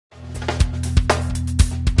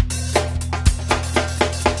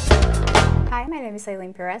my name is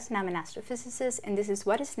Eylene Pirez, and I'm an astrophysicist, and this is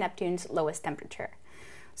what is Neptune's lowest temperature.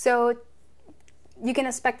 So you can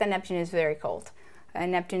expect that Neptune is very cold.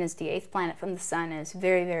 Neptune is the 8th planet from the Sun, and it's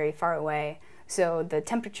very, very far away, so the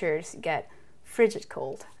temperatures get frigid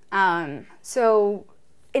cold. So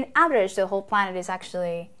in average, the whole planet is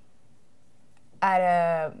actually at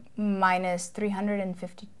a minus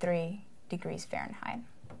 353 degrees Fahrenheit.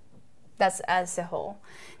 That's as a whole.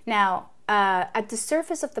 Now, at the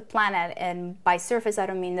surface of the planet, and by surface I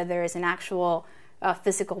don't mean that there is an actual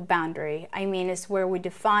physical boundary. I mean it's where we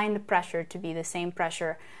define the pressure to be the same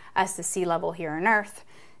pressure as the sea level here on Earth.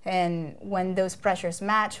 And when those pressures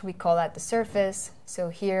match, we call that the surface. So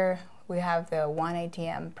here we have the 1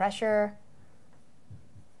 atm pressure.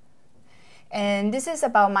 And this is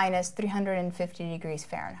about minus 350 degrees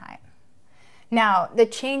Fahrenheit. Now, the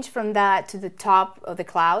change from that to the top of the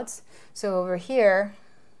clouds, so over here,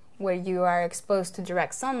 where you are exposed to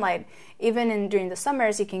direct sunlight, even during the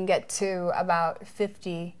summers, you can get to about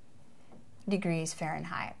 50 degrees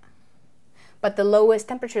Fahrenheit. But the lowest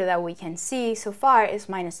temperature that we can see so far is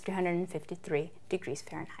minus 353 degrees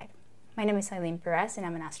Fahrenheit. My name is Eylene Pirez, and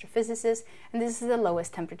I'm an astrophysicist, and this is the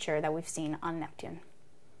lowest temperature that we've seen on Neptune.